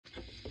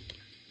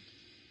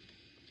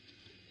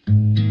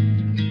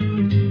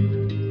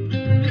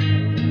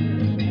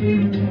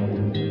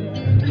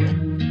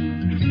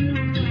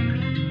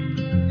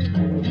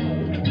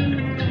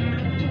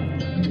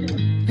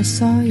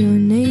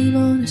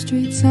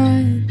street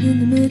sign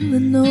in the middle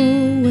of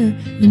nowhere,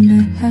 and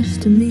that has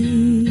to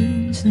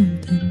mean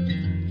something.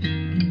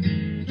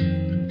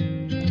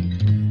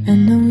 I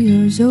know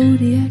your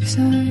zodiac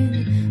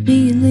sign,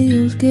 me and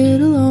Leos get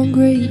along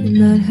great,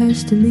 and that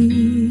has to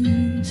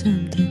mean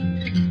something.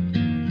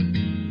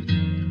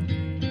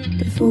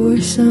 But for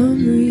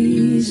some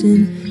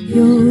reason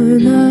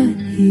you're not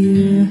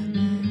here,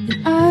 and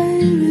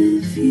I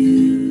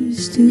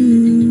refuse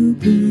to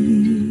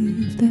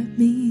believe that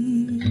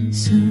means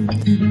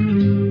something.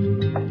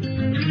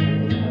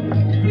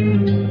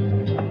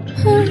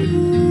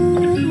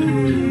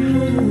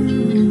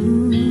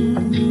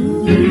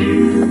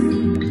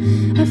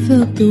 I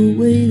felt the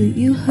way that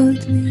you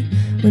hugged me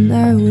when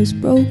I was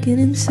broken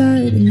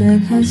inside, and that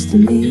has to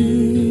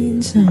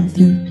mean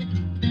something.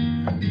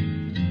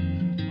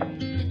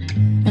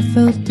 I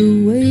felt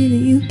the way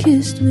that you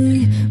kissed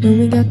me when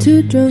we got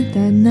too drunk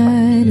that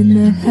night, and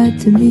that had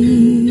to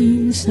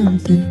mean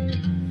something.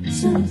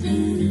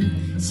 Something,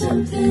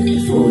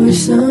 something. For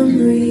some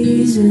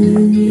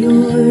reason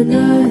you're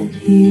not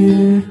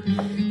here,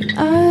 and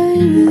I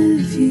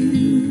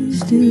refuse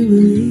to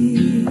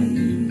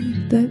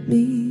believe that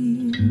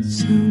means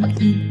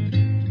something.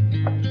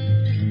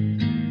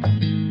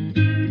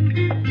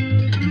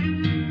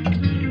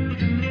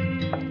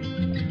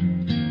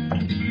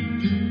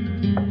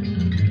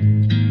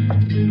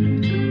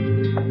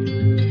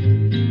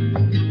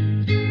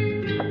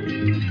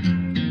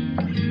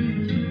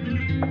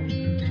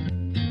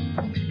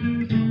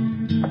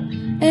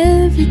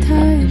 Every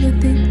time I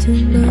think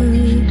too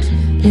much,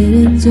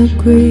 it ends up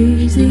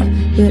crazy,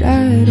 but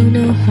I don't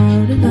know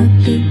how to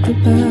not think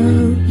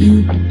about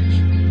you.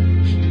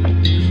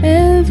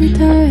 Every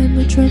time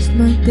I trust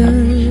my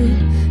gut,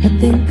 I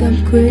think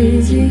I'm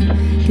crazy,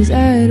 'cause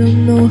I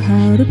don't know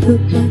how to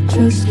put my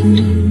trust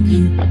in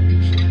you.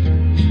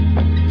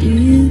 Do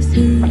you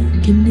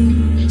think it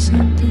means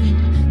something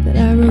that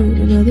I wrote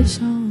another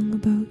song?